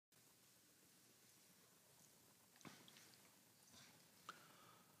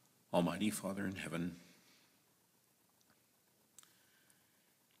Almighty Father in heaven,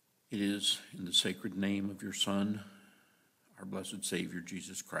 it is in the sacred name of your Son, our blessed Savior,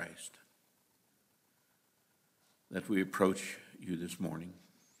 Jesus Christ, that we approach you this morning.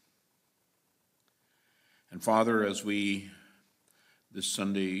 And Father, as we this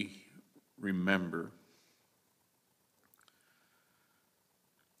Sunday remember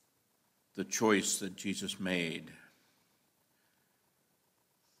the choice that Jesus made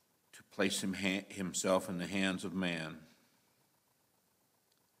to place himself in the hands of man,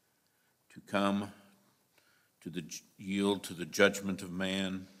 to come to yield to the judgment of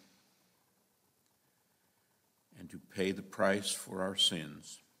man, and to pay the price for our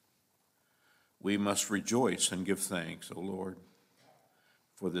sins, we must rejoice and give thanks, O Lord,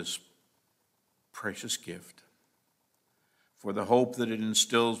 for this precious gift, for the hope that it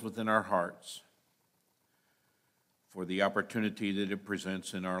instills within our hearts, for the opportunity that it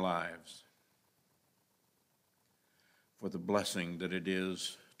presents in our lives, for the blessing that it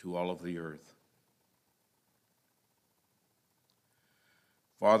is to all of the earth.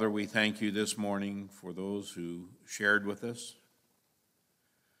 Father, we thank you this morning for those who shared with us.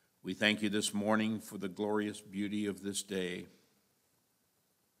 We thank you this morning for the glorious beauty of this day.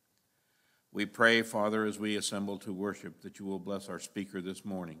 We pray, Father, as we assemble to worship, that you will bless our speaker this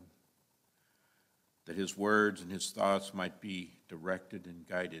morning, that his words and his thoughts might be directed and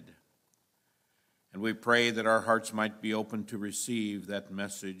guided. And we pray that our hearts might be open to receive that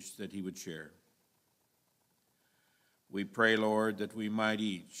message that he would share. We pray, Lord, that we might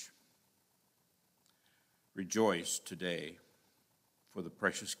each rejoice today for the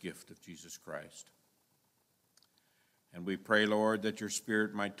precious gift of Jesus Christ. And we pray, Lord, that your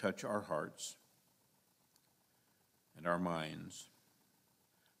Spirit might touch our hearts and our minds,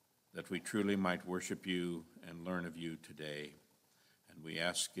 that we truly might worship you and learn of you today. And we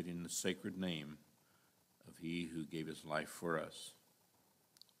ask it in the sacred name of he who gave his life for us.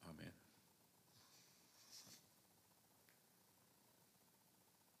 Amen.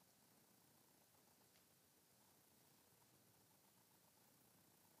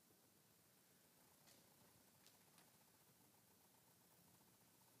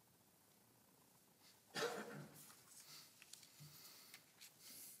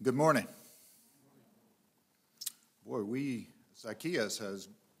 Good morning. Boy, Zacchaeus has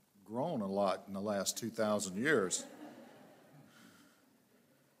grown a lot in the last 2,000 years.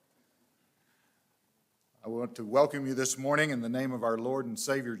 I want to welcome you this morning in the name of our Lord and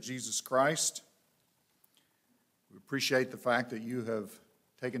Savior, Jesus Christ. We appreciate the fact that you have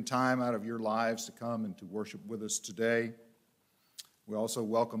taken time out of your lives to come and to worship with us today. We also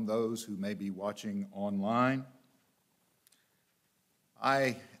welcome those who may be watching online.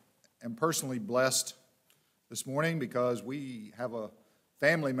 I am personally blessed this morning because we have a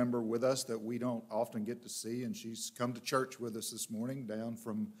family member with us that we don't often get to see, and she's come to church with us this morning down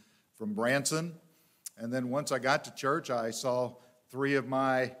from Branson. And then once I got to church, I saw three of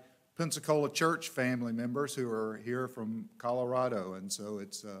my Pensacola church family members who are here from Colorado, and so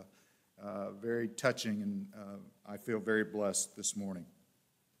it's very touching, and I feel very blessed this morning.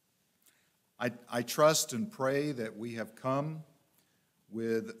 I trust and pray that we have come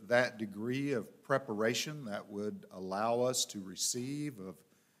with that degree of preparation that would allow us to receive of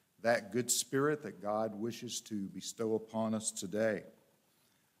that good spirit that God wishes to bestow upon us today.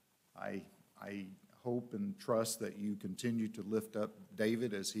 I hope and trust that you continue to lift up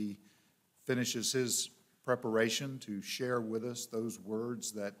David as he finishes his preparation to share with us those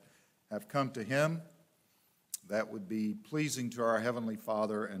words that have come to him that would be pleasing to our Heavenly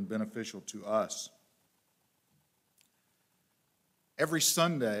Father and beneficial to us. Every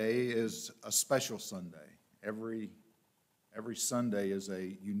Sunday is a special Sunday. Every Sunday is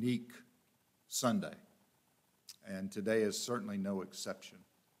a unique Sunday, and today is certainly no exception.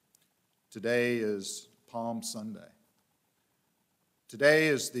 Today is Palm Sunday. Today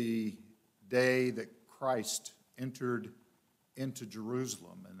is the day that Christ entered into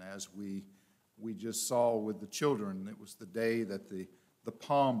Jerusalem, and as we just saw with the children, it was the day that the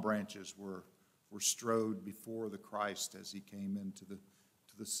palm branches were strode before the Christ as he came into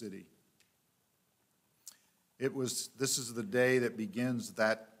the city. This is the day that begins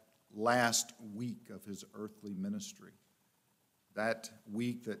that last week of his earthly ministry. That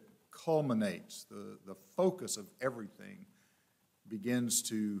week that culminates, the focus of everything begins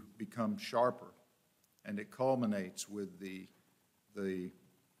to become sharper, and it culminates with the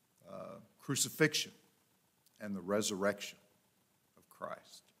crucifixion and the resurrection of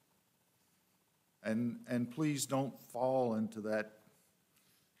Christ. And please don't fall into that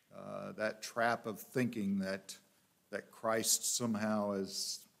trap of thinking that Christ somehow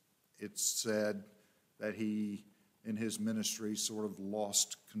is it's said that he, in his ministry, sort of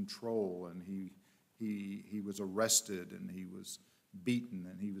lost control, and he was arrested, and he was beaten,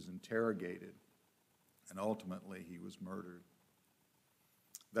 and he was interrogated, and ultimately he was murdered.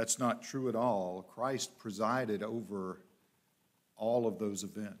 That's not true at all. Christ presided over all of those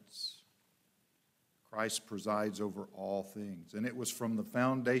events. Christ presides over all things. And it was from the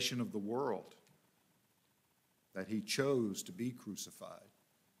foundation of the world that he chose to be crucified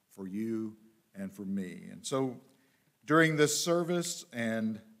for you and for me. And so during this service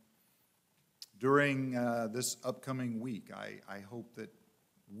and during this upcoming week, I hope that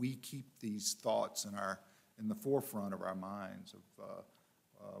we keep these thoughts in the forefront of our minds of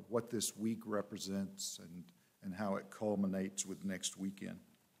what this week represents and how it culminates with next weekend.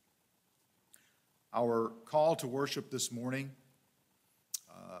 Our call to worship this morning,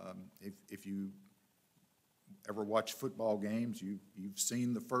 if you ever watch football games, you've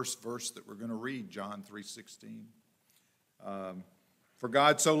seen the first verse that we're going to read, John 3:16. For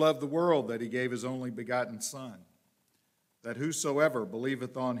God so loved the world that he gave his only begotten Son, that whosoever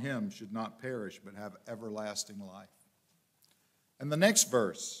believeth on him should not perish but have everlasting life. And the next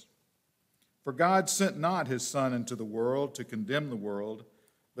verse, for God sent not his Son into the world to condemn the world,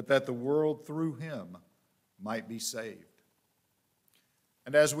 but that the world through him might be saved.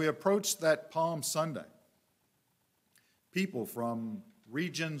 And as we approach that Palm Sunday, people from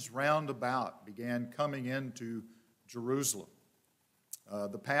regions round about began coming into Jerusalem.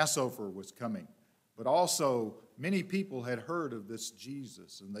 The Passover was coming, but also many people had heard of this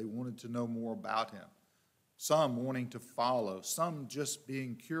Jesus, and they wanted to know more about him. Some wanting to follow, some just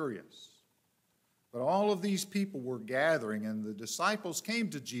being curious. But all of these people were gathering, and the disciples came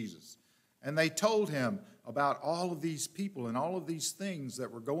to Jesus, and they told him about all of these people and all of these things that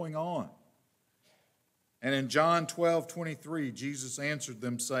were going on. And in John 12:23, Jesus answered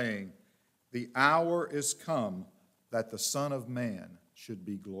them, saying, the hour is come that the Son of Man should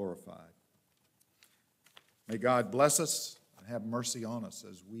be glorified. May God bless us and have mercy on us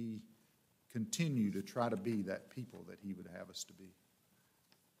as we continue to try to be that people that he would have us to be.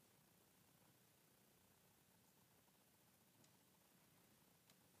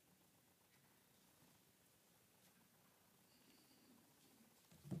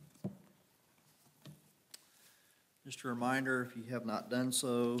 Just a reminder, if you have not done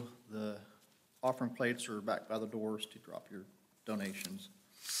so, the offering plates are back by the doors to drop your donations.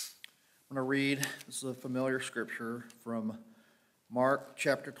 I'm going to read, this is a familiar scripture from Mark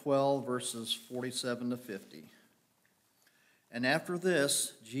chapter 12, verses 47 to 50. And after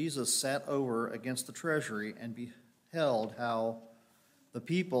this, Jesus sat over against the treasury and beheld how the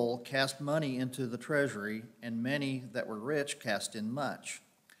people cast money into the treasury, and many that were rich cast in much.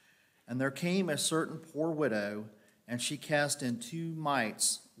 And there came a certain poor widow, and she cast in 2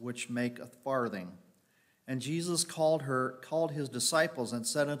 mites, which make a farthing. And Jesus called his disciples, and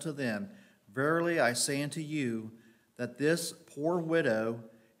said unto them, verily I say unto you, that this poor widow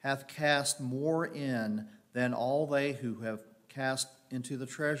hath cast more in than all they who have cast into the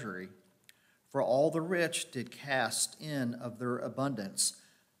treasury. For all the rich did cast in of their abundance,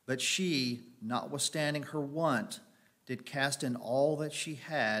 but she, notwithstanding her want, did cast in all that she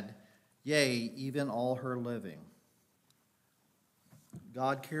had, yea, even all her living.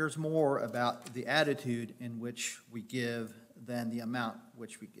 God cares more about the attitude in which we give than the amount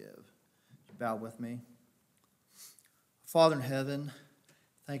which we give. Bow with me. Father in heaven,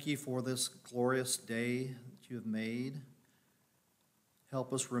 thank you for this glorious day that you have made.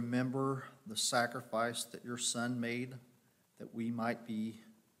 Help us remember the sacrifice that your Son made, that we might be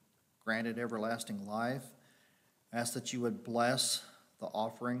granted everlasting life. Ask that you would bless the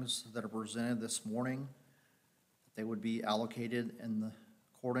offerings that are presented this morning, that they would be allocated in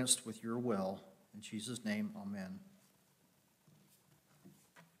accordance with your will. In Jesus' name, amen.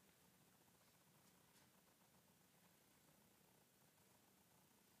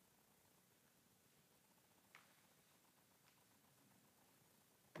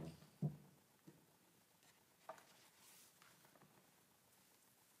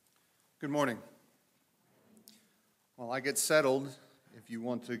 Good morning. While I get settled, if you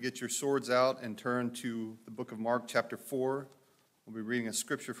want to get your swords out and turn to the book of Mark, chapter 4, we'll be reading a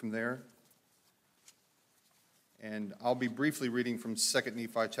scripture from there. And I'll be briefly reading from 2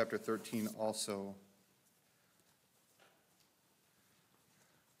 Nephi, chapter 13 also.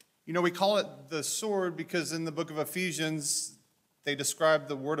 You know, we call it the sword because in the book of Ephesians, they describe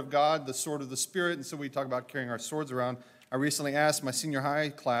the word of God, the sword of the Spirit, and so we talk about carrying our swords around. I recently asked my senior high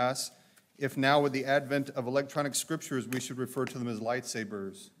class if now with the advent of electronic scriptures, we should refer to them as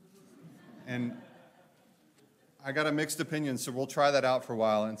lightsabers. And I got a mixed opinion, so we'll try that out for a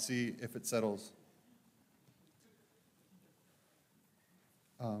while and see if it settles.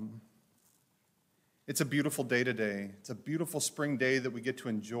 It's a beautiful day today. It's a beautiful spring day that we get to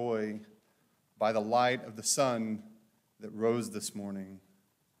enjoy by the light of the sun that rose this morning.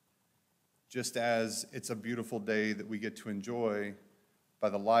 Just as it's a beautiful day that we get to enjoy by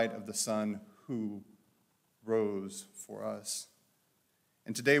the light of the sun who rose for us.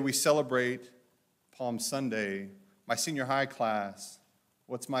 And today we celebrate Palm Sunday. My senior high class,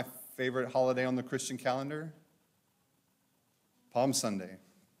 what's my favorite holiday on the Christian calendar? Palm Sunday.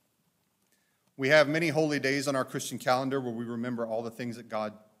 We have many holy days on our Christian calendar where we remember all the things that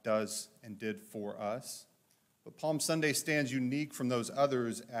God does and did for us. But Palm Sunday stands unique from those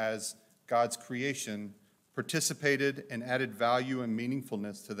others as God's creation participated and added value and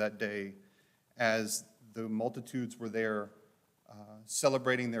meaningfulness to that day as the multitudes were there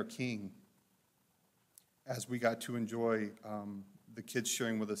celebrating their King, as we got to enjoy the kids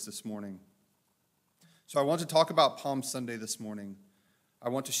sharing with us this morning. So I want to talk about Palm Sunday this morning. I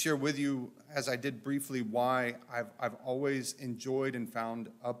want to share with you, as I did briefly, why I've always enjoyed and found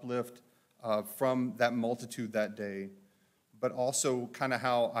uplift from that multitude that day, but also kind of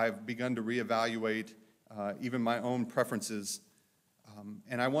how I've begun to reevaluate even my own preferences.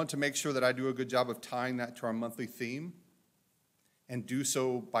 And I want to make sure that I do a good job of tying that to our monthly theme, and do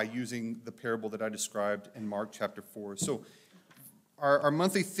so by using the parable that I described in Mark chapter 4. So our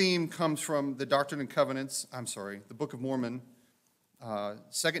monthly theme comes from the Doctrine and Covenants, the Book of Mormon,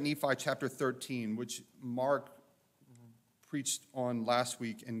 2 Nephi chapter 13, which Mark preached on last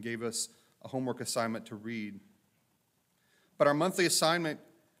week and gave us a homework assignment to read. But our monthly assignment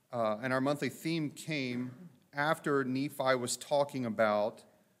and our monthly theme came after Nephi was talking about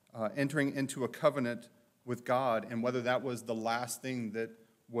entering into a covenant with God and whether that was the last thing that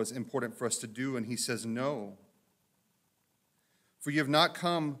was important for us to do. And he says, no. For you have not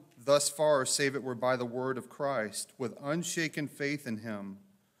come thus far, save it were by the word of Christ, with unshaken faith in him,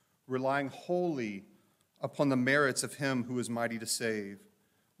 relying wholly upon the merits of him who is mighty to save.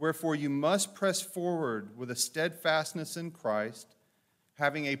 Wherefore you must press forward with a steadfastness in Christ,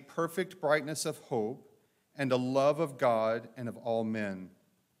 having a perfect brightness of hope and a love of God and of all men.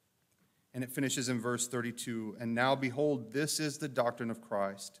 And it finishes in verse 32, and now behold, this is the doctrine of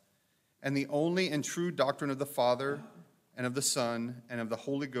Christ, and the only and true doctrine of the Father, and of the Son, and of the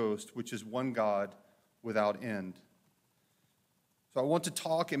Holy Ghost, which is one God without end. So I want to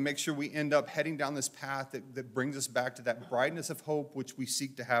talk and make sure we end up heading down this path that brings us back to that brightness of hope which we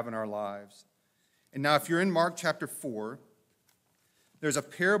seek to have in our lives. And now if you're in Mark chapter 4, there's a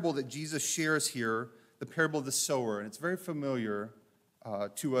parable that Jesus shares here, the parable of the sower, and it's very familiar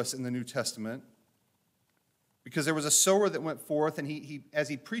to us in the New Testament, because there was a sower that went forth, and he as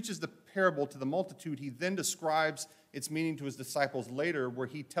he preaches the parable to the multitude, he then describes its meaning to his disciples later, where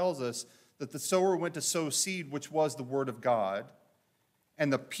he tells us that the sower went to sow seed, which was the word of God,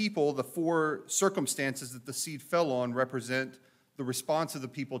 and the people, the four circumstances that the seed fell on, represent the response of the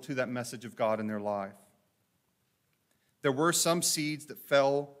people to that message of God in their life. There were some seeds that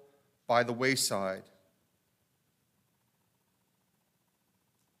fell by the wayside,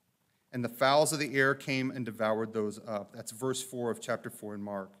 and the fowls of the air came and devoured those up. That's verse 4 of chapter 4 in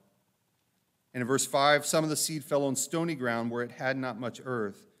Mark. And in verse 5, some of the seed fell on stony ground where it had not much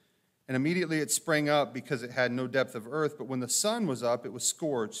earth. And immediately it sprang up because it had no depth of earth. But when the sun was up, it was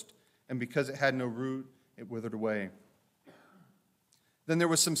scorched. And because it had no root, it withered away. Then there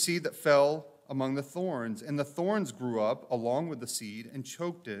was some seed that fell among the thorns. And the thorns grew up along with the seed and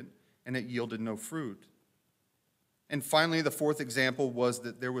choked it, and it yielded no fruit. And finally, the fourth example was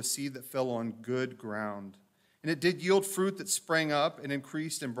that there was seed that fell on good ground. And it did yield fruit that sprang up and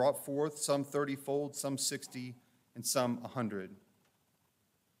increased and brought forth some 30-fold, some 60, and some 100.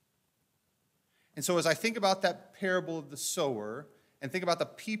 And so as I think about that parable of the sower and think about the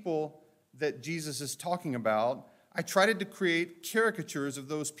people that Jesus is talking about, I tried to create caricatures of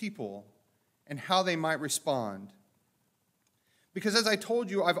those people and how they might respond. Because as I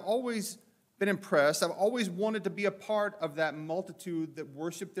told you, I've always been impressed. I've always wanted to be a part of that multitude that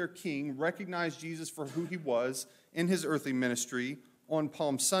worshiped their King, recognized Jesus for who he was in his earthly ministry on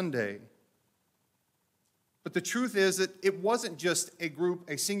Palm Sunday. But the truth is that it wasn't just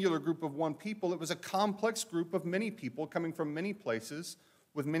a singular group of one people. It was a complex group of many people coming from many places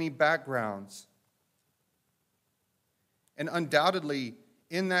with many backgrounds. And undoubtedly,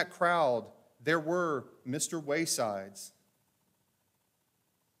 in that crowd, there were Mr. Waysides.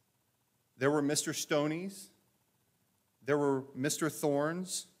 There were Mr. Stonies, there were Mr.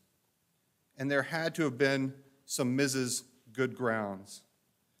 Thorns, and there had to have been some Mrs. Good Grounds.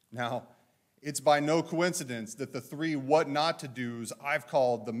 Now, It's by no coincidence that the three what not to do's I've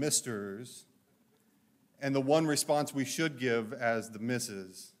called the misters, and the one response we should give as the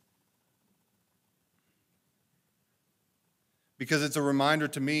misses. Because it's a reminder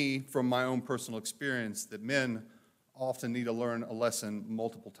to me from my own personal experience that men often need to learn a lesson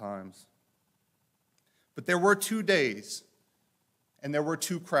multiple times. But there were 2 days, and there were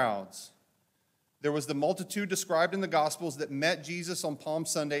 2 crowds. There was the multitude described in the Gospels that met Jesus on Palm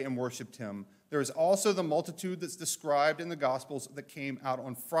Sunday and worshiped him. There is also the multitude that's described in the Gospels that came out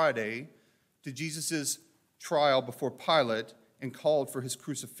on Friday to Jesus' trial before Pilate and called for his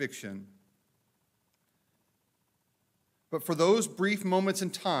crucifixion. But for those brief moments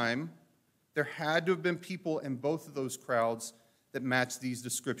in time, there had to have been people in both of those crowds that matched these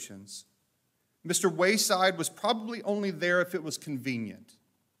descriptions. Mr. Wayside was probably only there if it was convenient.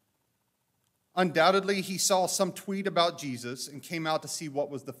 Undoubtedly, he saw some tweet about Jesus and came out to see what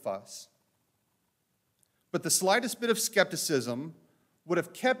was the fuss. But the slightest bit of skepticism would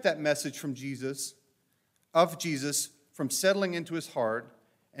have kept that message from Jesus, from settling into his heart,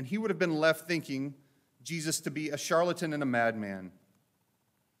 and he would have been left thinking Jesus to be a charlatan and a madman.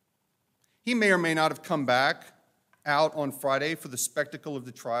 He may or may not have come back out on Friday for the spectacle of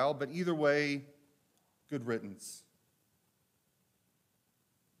the trial, but either way, good riddance.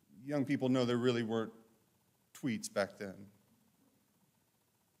 Young people know there really weren't tweets back then.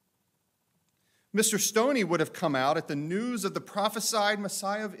 Mr. Stoney would have come out at the news of the prophesied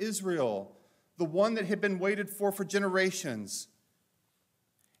Messiah of Israel, the one that had been waited for generations.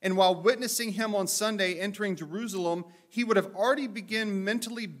 And while witnessing him on Sunday entering Jerusalem, he would have already begun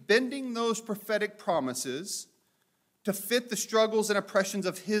mentally bending those prophetic promises to fit the struggles and oppressions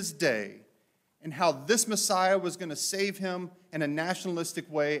of his day, and how this Messiah was going to save him in a nationalistic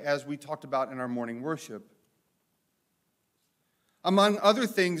way, as we talked about in our morning worship. Among other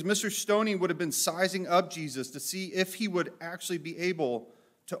things, Mr. Stoney would have been sizing up Jesus to see if he would actually be able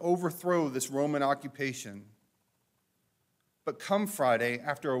to overthrow this Roman occupation. But come Friday,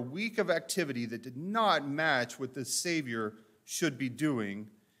 after a week of activity that did not match what the Savior should be doing,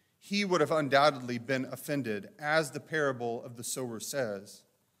 he would have undoubtedly been offended, as the parable of the sower says,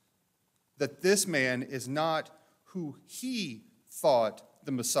 that this man is not who he thought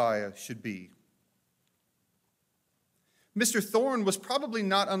the Messiah should be. Mr. Thorne was probably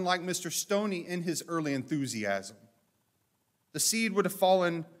not unlike Mr. Stoney in his early enthusiasm. The seed would have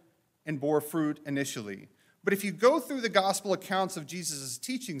fallen and bore fruit initially. But if you go through the gospel accounts of Jesus'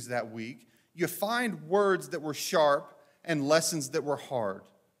 teachings that week, you find words that were sharp and lessons that were hard.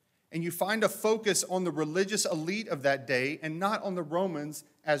 And you find a focus on the religious elite of that day and not on the Romans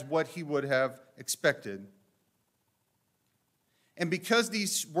as what he would have expected. And because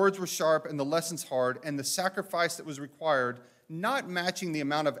these words were sharp and the lessons hard and the sacrifice that was required not matching the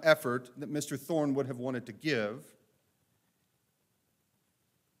amount of effort that Mr. Thorne would have wanted to give,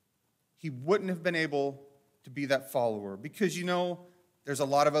 he wouldn't have been able to be that follower, because there's a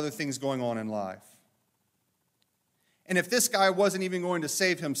lot of other things going on in life. And if this guy wasn't even going to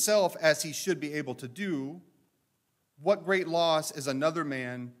save himself as he should be able to do, what great loss is another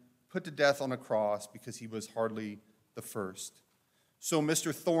man put to death on a cross because he was hardly the first. So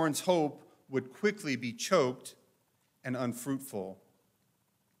Mr. Thorne's hope would quickly be choked and unfruitful.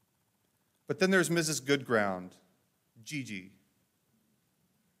 But then there's Mrs. Goodground, Gigi.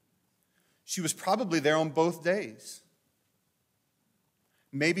 She was probably there on both days.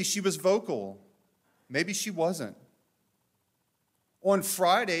 Maybe she was vocal. Maybe she wasn't. On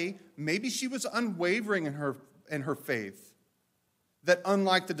Friday, maybe she was unwavering in her faith. That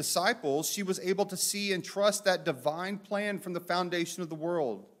unlike the disciples, she was able to see and trust that divine plan from the foundation of the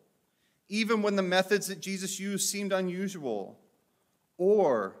world, even when the methods that Jesus used seemed unusual.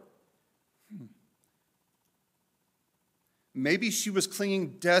 Or maybe she was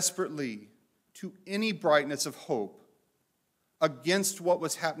clinging desperately to any brightness of hope against what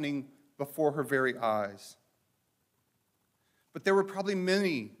was happening before her very eyes. But there were probably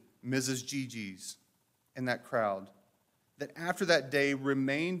many Mrs. Gigi's in that crowd that after that day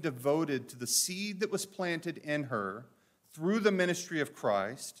remained devoted to the seed that was planted in her through the ministry of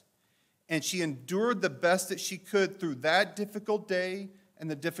Christ, and she endured the best that she could through that difficult day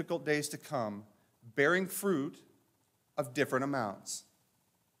and the difficult days to come, bearing fruit of different amounts.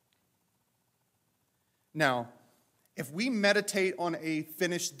 Now, if we meditate on a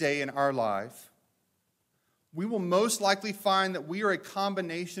finished day in our life, we will most likely find that we are a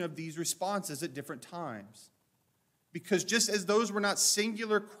combination of these responses at different times. Because just as those were not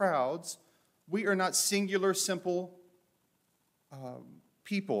singular crowds, we are not singular, simple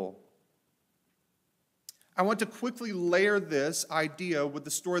people. I want to quickly layer this idea with the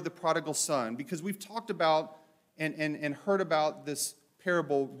story of the prodigal son, because we've talked about and heard about this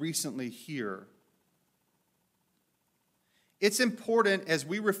parable recently here. It's important as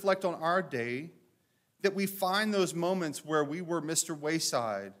we reflect on our day that we find those moments where we were Mr.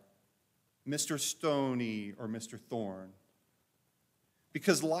 Wayside, Mr. Stony, or Mr. Thorn.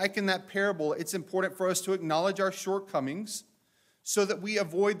 Because like in that parable, it's important for us to acknowledge our shortcomings so that we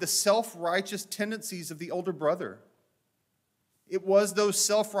avoid the self-righteous tendencies of the older brother. It was those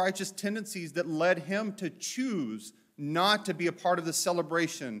self-righteous tendencies that led him to choose not to be a part of the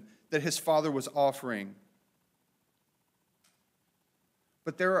celebration that his father was offering.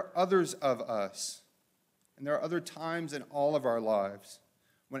 But there are others of us, and there are other times in all of our lives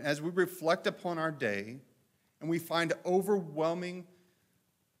when, as we reflect upon our day and we find overwhelming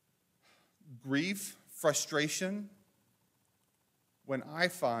grief, frustration, when I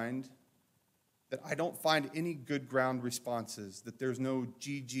find that I don't find any good ground responses, that there's no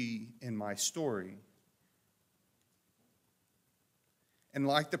GG in my story. And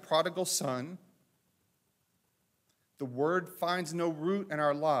like the prodigal son, the word finds no root in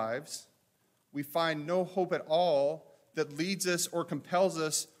our lives. We find no hope at all that leads us or compels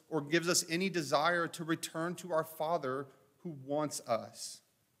us or gives us any desire to return to our Father who wants us.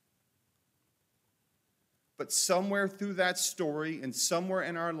 But somewhere through that story and somewhere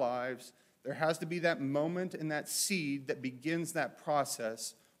in our lives, there has to be that moment and that seed that begins that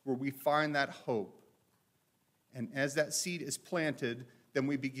process where we find that hope. And as that seed is planted, then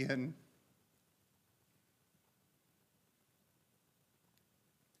we begin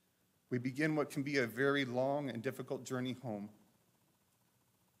what can be a very long and difficult journey home.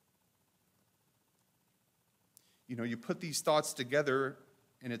 You know, you put these thoughts together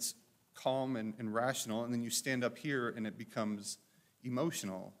and it's calm and rational, and then you stand up here and it becomes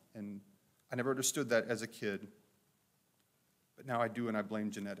emotional. And I never understood that as a kid, but now I do, and I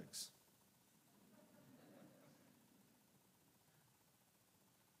blame genetics.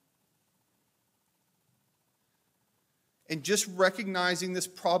 And just recognizing this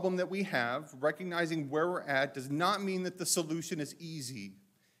problem that we have, recognizing where we're at, does not mean that the solution is easy.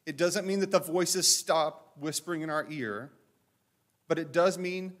 It doesn't mean that the voices stop whispering in our ear, but it does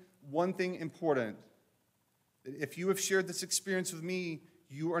mean one thing important. If you have shared this experience with me,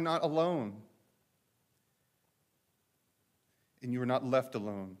 you are not alone. And you are not left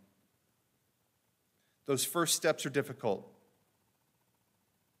alone. Those first steps are difficult.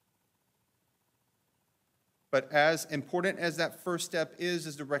 But as important as that first step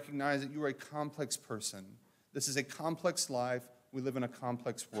is to recognize that you are a complex person. This is a complex life. We live in a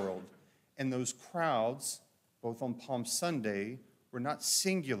complex world. And those crowds, both on Palm Sunday, were not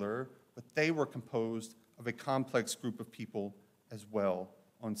singular, but they were composed of a complex group of people as well,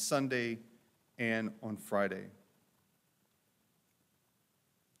 on Sunday and on Friday.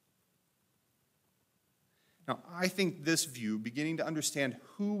 Now, I think this view, beginning to understand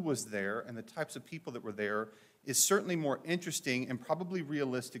who was there and the types of people that were there, is certainly more interesting and probably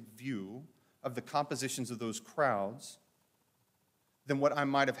realistic view of the compositions of those crowds than what I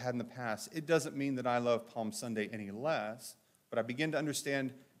might have had in the past. It doesn't mean that I love Palm Sunday any less, but I begin to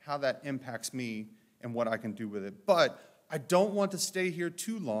understand how that impacts me and what I can do with it. But I don't want to stay here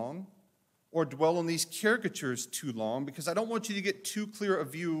too long or dwell on these caricatures too long, because I don't want you to get too clear a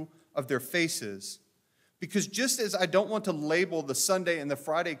view of their faces. Because just as I don't want to label the Sunday and the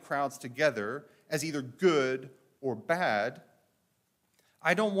Friday crowds together as either good or bad,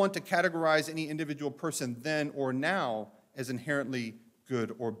 I don't want to categorize any individual person then or now as inherently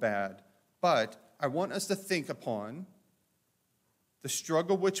good or bad. But I want us to think upon the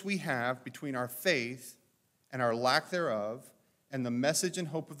struggle which we have between our faith and our lack thereof, and the message and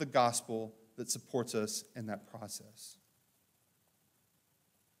hope of the gospel that supports us in that process.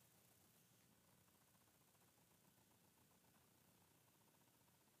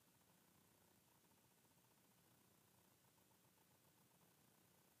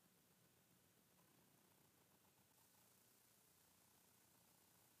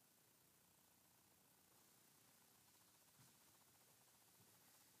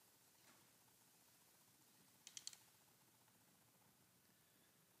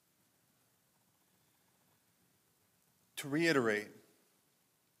 To reiterate,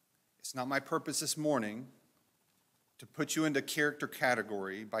 it's not my purpose this morning to put you into character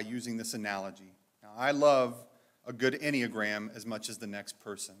category by using this analogy. Now, I love a good Enneagram as much as the next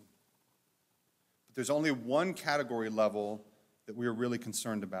person. But there's only one category level that we are really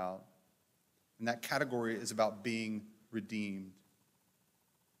concerned about, and that category is about being redeemed.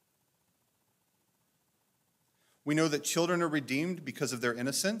 We know that children are redeemed because of their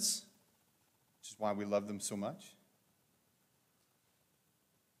innocence. which is why we love them so much.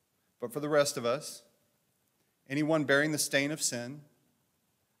 But for the rest of us, anyone bearing the stain of sin,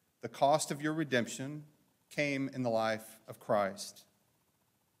 the cost of your redemption came in the life of Christ.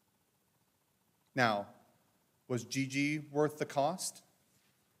 Now, was Gigi worth the cost?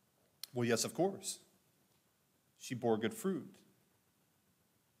 Well, yes, of course. She bore good fruit.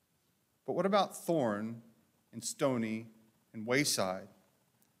 But what about Thorn and Stony and Wayside?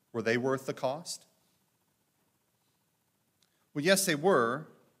 Were they worth the cost? Well, yes, they were,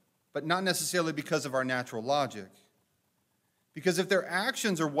 but not necessarily because of our natural logic. Because if their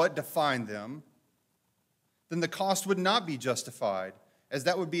actions are what define them, then the cost would not be justified, as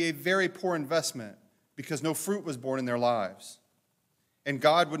that would be a very poor investment because no fruit was born in their lives. And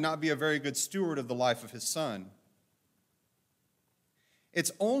God would not be a very good steward of the life of his Son.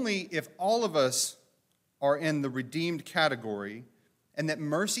 It's only if all of us are in the redeemed category and that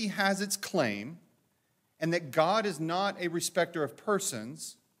mercy has its claim and that God is not a respecter of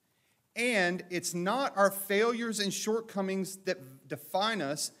persons and it's not our failures and shortcomings that define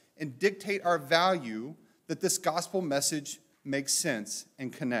us and dictate our value that this gospel message makes sense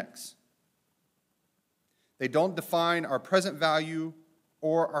and connects. They don't define our present value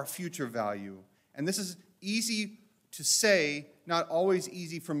or our future value. And this is easy to say, not always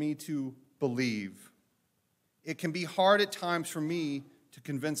easy for me to believe. It can be hard at times for me to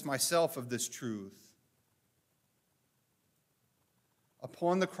convince myself of this truth.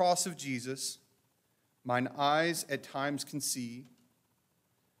 Upon the cross of Jesus, mine eyes at times can see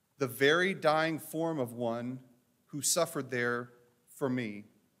the very dying form of one who suffered there for me.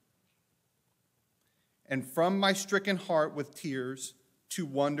 And from my stricken heart with tears to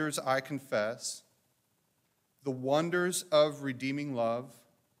wonders I confess, the wonders of redeeming love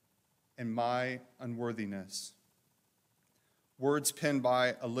and my unworthiness. Words penned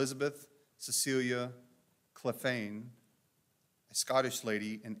by Elizabeth Cecilia Clephane, a Scottish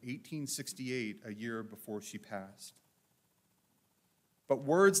lady in 1868, a year before she passed. But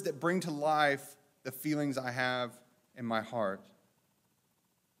words that bring to life the feelings I have in my heart.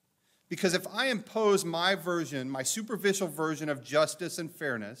 Because if I impose my version, my superficial version of justice and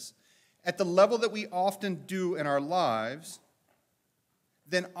fairness, at the level that we often do in our lives,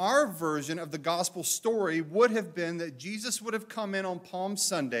 then our version of the gospel story would have been that Jesus would have come in on Palm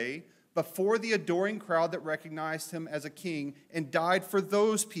Sunday before the adoring crowd that recognized him as a king and died for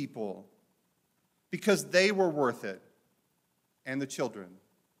those people because they were worth it, and the children.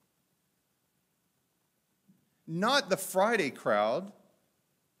 Not the Friday crowd.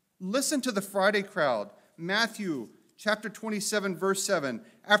 Listen to the Friday crowd. Matthew chapter 27, verse 7.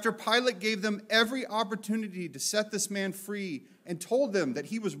 After Pilate gave them every opportunity to set this man free and told them that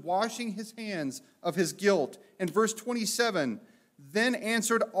he was washing his hands of his guilt. And verse 27, then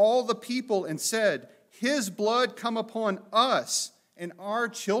answered all the people and said, his blood come upon us and our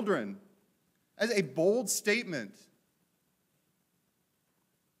children. As a bold statement.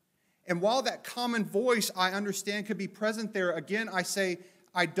 And while that common voice, I understand, could be present there, again, I say,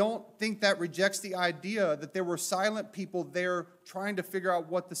 I don't think that rejects the idea that there were silent people there trying to figure out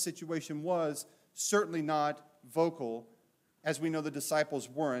what the situation was, certainly not vocal, as we know the disciples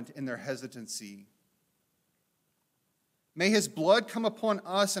weren't in their hesitancy. May his blood come upon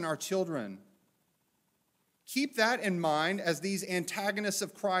us and our children. Keep that in mind as these antagonists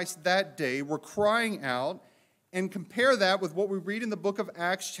of Christ that day were crying out, and compare that with what we read in the book of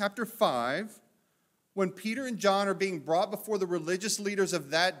Acts chapter 5, when Peter and John are being brought before the religious leaders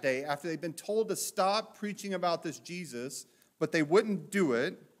of that day after they've been told to stop preaching about this Jesus, but they wouldn't do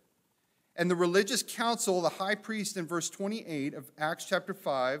it. And the religious council, the high priest in verse 28 of Acts chapter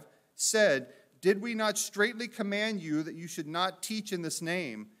 5, said, did we not straitly command you that you should not teach in this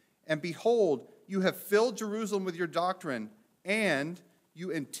name? And behold, you have filled Jerusalem with your doctrine, and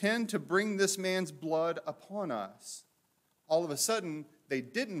you intend to bring this man's blood upon us. All of a sudden,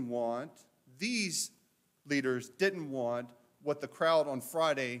 these leaders didn't want what the crowd on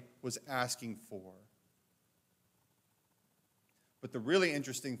Friday was asking for. But the really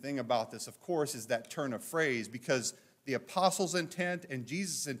interesting thing about this, of course, is that turn of phrase, because the apostles' intent and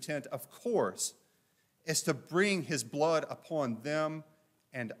Jesus' intent, of course, is to bring his blood upon them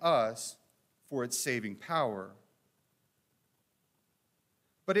and us for its saving power.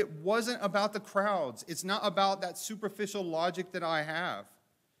 But it wasn't about the crowds. It's not about that superficial logic that I have.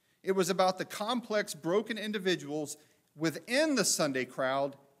 It was about the complex, broken individuals within the Sunday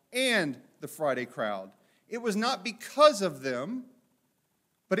crowd and the Friday crowd. It was not because of them,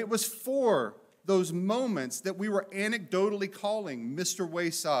 but it was for those moments that we were anecdotally calling Mr.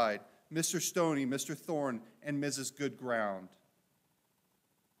 Wayside, Mr. Stoney, Mr. Thorn, and Mrs. Good Ground.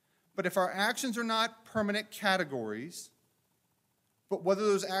 But if our actions are not permanent categories, but whether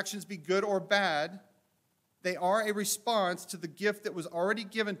those actions be good or bad, they are a response to the gift that was already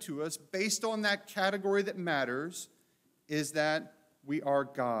given to us based on that category that matters, is that we are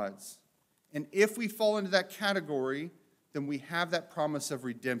God's. And if we fall into that category, then we have that promise of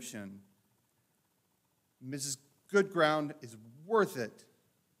redemption. Mrs. Goodground is worth it.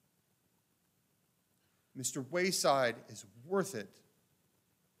 Mr. Wayside is worth it.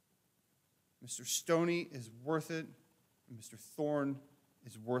 Mr. Stoney is worth it. And Mr. Thorne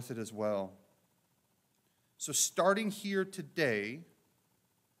is worth it as well. So starting here today,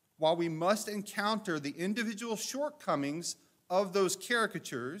 while we must encounter the individual shortcomings of those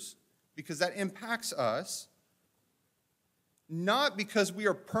caricatures, because that impacts us, not because we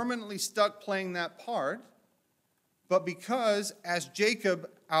are permanently stuck playing that part, but because, as Jacob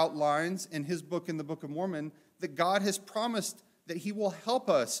outlines in his book, in the Book of Mormon, that God has promised that he will help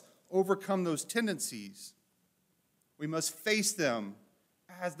us overcome those tendencies. We must face them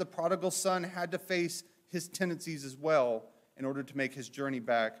as the prodigal son had to face his tendencies as well in order to make his journey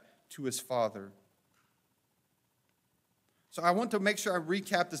back to his father. So I want to make sure I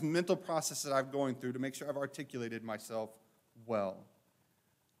recap this mental process that I'm going through to make sure I've articulated myself well.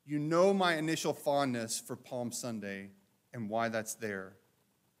 You know my initial fondness for Palm Sunday and why that's there.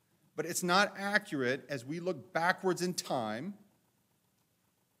 But it's not accurate as we look backwards in time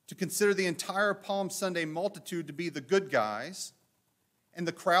to consider the entire Palm Sunday multitude to be the good guys and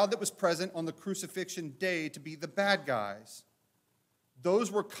the crowd that was present on the crucifixion day to be the bad guys.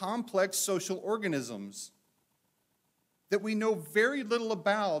 Those were complex social organisms that we know very little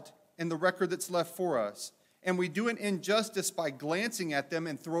about in the record that's left for us. And we do an injustice by glancing at them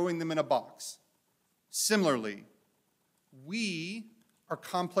and throwing them in a box. Similarly, we are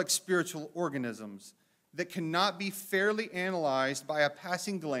complex spiritual organisms that cannot be fairly analyzed by a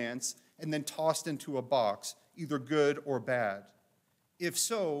passing glance and then tossed into a box, either good or bad. If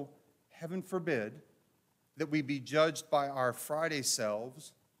so, heaven forbid that we be judged by our Friday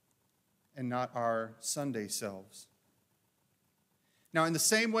selves and not our Sunday selves. Now, in the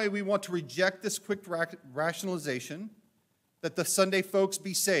same way, we want to reject this quick rationalization that the Sunday folks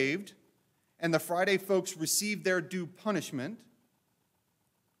be saved and the Friday folks receive their due punishment.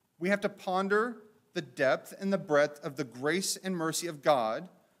 We have to ponder the depth and the breadth of the grace and mercy of God,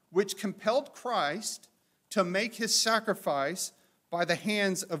 which compelled Christ to make his sacrifice by the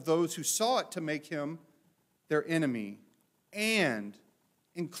hands of those who sought to make him their enemy and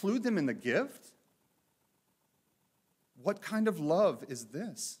include them in the gift. What kind of love is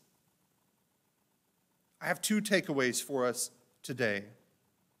this? I have two takeaways for us today.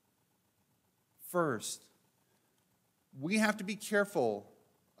 First, we have to be careful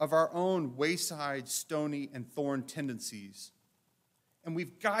of our own wayside, stony, and thorn tendencies. And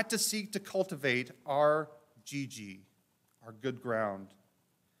we've got to seek to cultivate our Gigi, our good ground.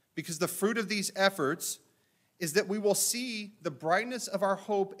 Because the fruit of these efforts is that we will see the brightness of our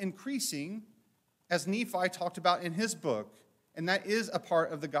hope increasing, as Nephi talked about in his book. And that is a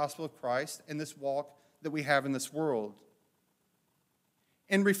part of the gospel of Christ and this walk that we have in this world.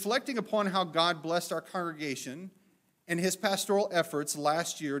 In reflecting upon how God blessed our congregation and his pastoral efforts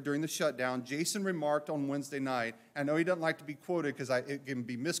last year during the shutdown, Jason remarked on Wednesday night, I know he doesn't like to be quoted because it can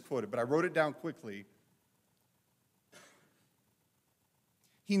be misquoted, but I wrote it down quickly.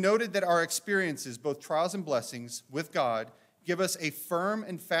 He noted that our experiences, both trials and blessings, with God, give us a firm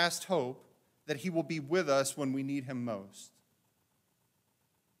and fast hope that he will be with us when we need him most.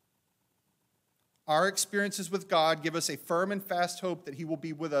 Our experiences with God give us a firm and fast hope that he will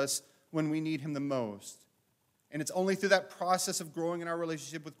be with us when we need him the most. And it's only through that process of growing in our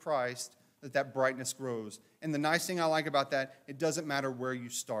relationship with Christ that that brightness grows. And the nice thing I like about that, it doesn't matter where you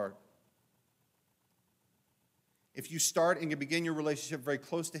start. If you start and you begin your relationship very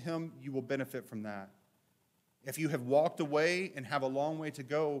close to him, you will benefit from that. If you have walked away and have a long way to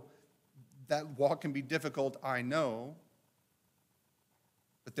go, that walk can be difficult, I know.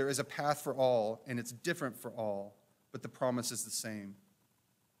 But there is a path for all, and it's different for all, but the promise is the same.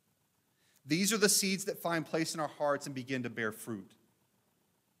 These are the seeds that find place in our hearts and begin to bear fruit.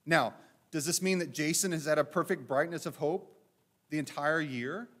 Now, does this mean that Jason is at a perfect brightness of hope the entire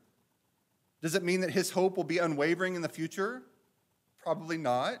year? Does it mean that his hope will be unwavering in the future? Probably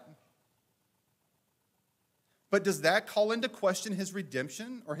not. But does that call into question his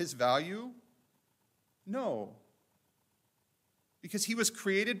redemption or his value? No. Because he was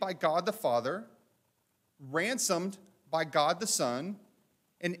created by God the Father, ransomed by God the Son,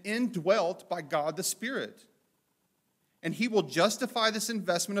 and indwelt by God the Spirit. And he will justify this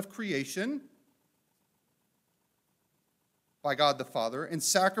investment of creation by God the Father and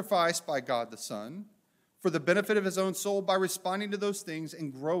sacrificed by God the Son for the benefit of his own soul by responding to those things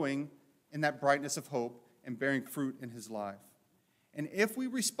and growing in that brightness of hope and bearing fruit in his life. And if we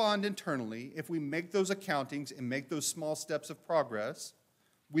respond internally, if we make those accountings and make those small steps of progress,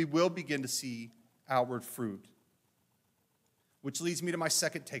 we will begin to see outward fruit. Which leads me to my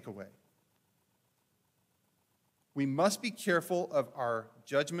second takeaway. We must be careful of our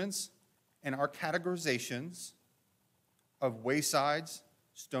judgments and our categorizations of waysides,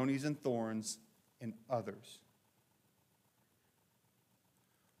 stonies, and thorns in others.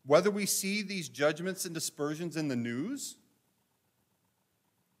 Whether we see these judgments and dispersions in the news,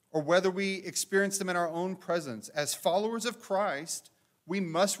 or whether we experience them in our own presence, as followers of Christ, we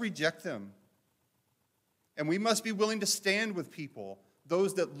must reject them. And we must be willing to stand with people,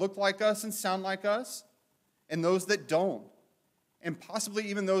 those that look like us and sound like us, and those that don't, and possibly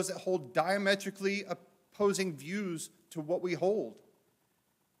even those that hold diametrically opposing views to what we hold.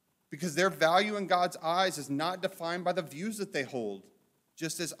 Because their value in God's eyes is not defined by the views that they hold,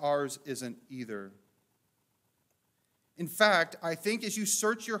 just as ours isn't either. In fact, I think as you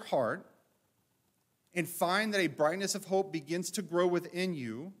search your heart and find that a brightness of hope begins to grow within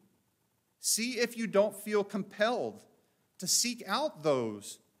you, see if you don't feel compelled to seek out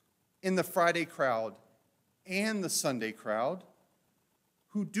those in the Friday crowd and the Sunday crowd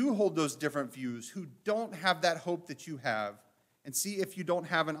who do hold those different views, who don't have that hope that you have, and see if you don't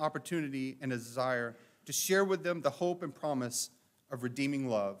have an opportunity and a desire to share with them the hope and promise of redeeming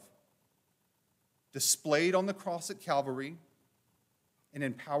love, displayed on the cross at Calvary and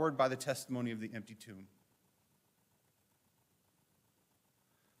empowered by the testimony of the empty tomb.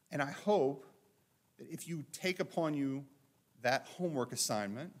 And I hope that if you take upon you that homework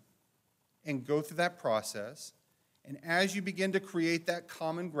assignment and go through that process, and as you begin to create that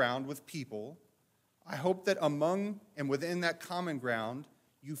common ground with people, I hope that among and within that common ground,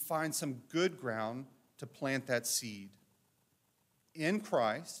 you find some good ground to plant that seed in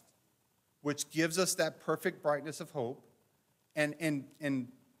Christ, which gives us that perfect brightness of hope. And in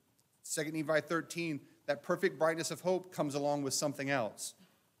 2 Nephi 13, that perfect brightness of hope comes along with something else.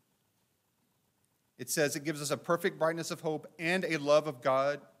 It says it gives us a perfect brightness of hope and a love of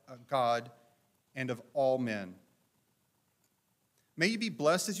God and of all men. May you be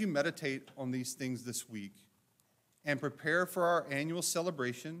blessed as you meditate on these things this week and prepare for our annual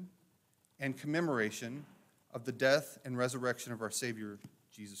celebration and commemoration of the death and resurrection of our Savior,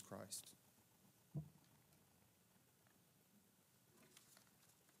 Jesus Christ.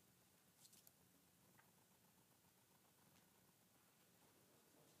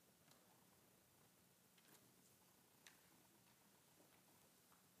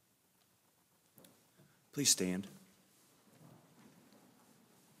 Please stand.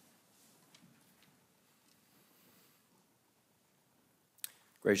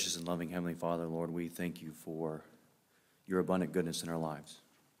 Gracious and loving Heavenly Father, Lord, we thank you for your abundant goodness in our lives.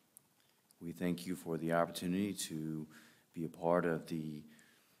 We thank you for the opportunity to be a part of the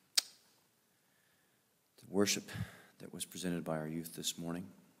worship that was presented by our youth this morning.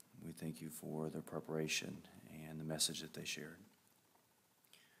 We thank you for their preparation and the message that they shared.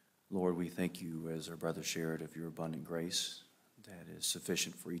 Lord, we thank you, as our brother shared, of your abundant grace that is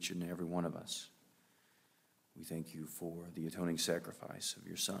sufficient for each and every one of us. We thank you for the atoning sacrifice of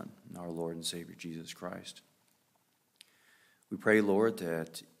your Son, our Lord and Savior, Jesus Christ. We pray, Lord,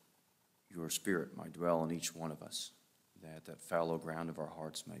 that your Spirit might dwell in each one of us, that that fallow ground of our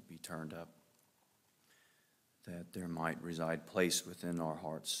hearts might be turned up, that there might reside place within our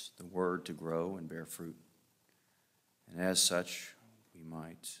hearts the word to grow and bear fruit. And as such, we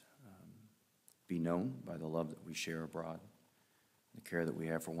might be known by the love that we share abroad, the care that we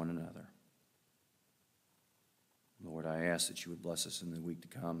have for one another. Lord, I ask that you would bless us in the week to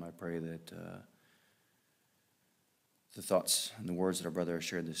come. I pray that the thoughts and the words that our brother has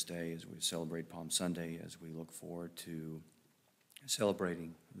shared this day as we celebrate Palm Sunday, as we look forward to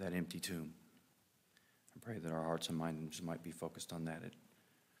celebrating that empty tomb, I pray that our hearts and minds might be focused on that.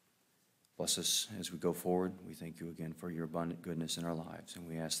 Bless us as we go forward. We thank you again for your abundant goodness in our lives, and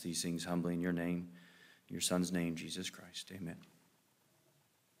we ask these things humbly in your name, your Son's name, Jesus Christ. Amen.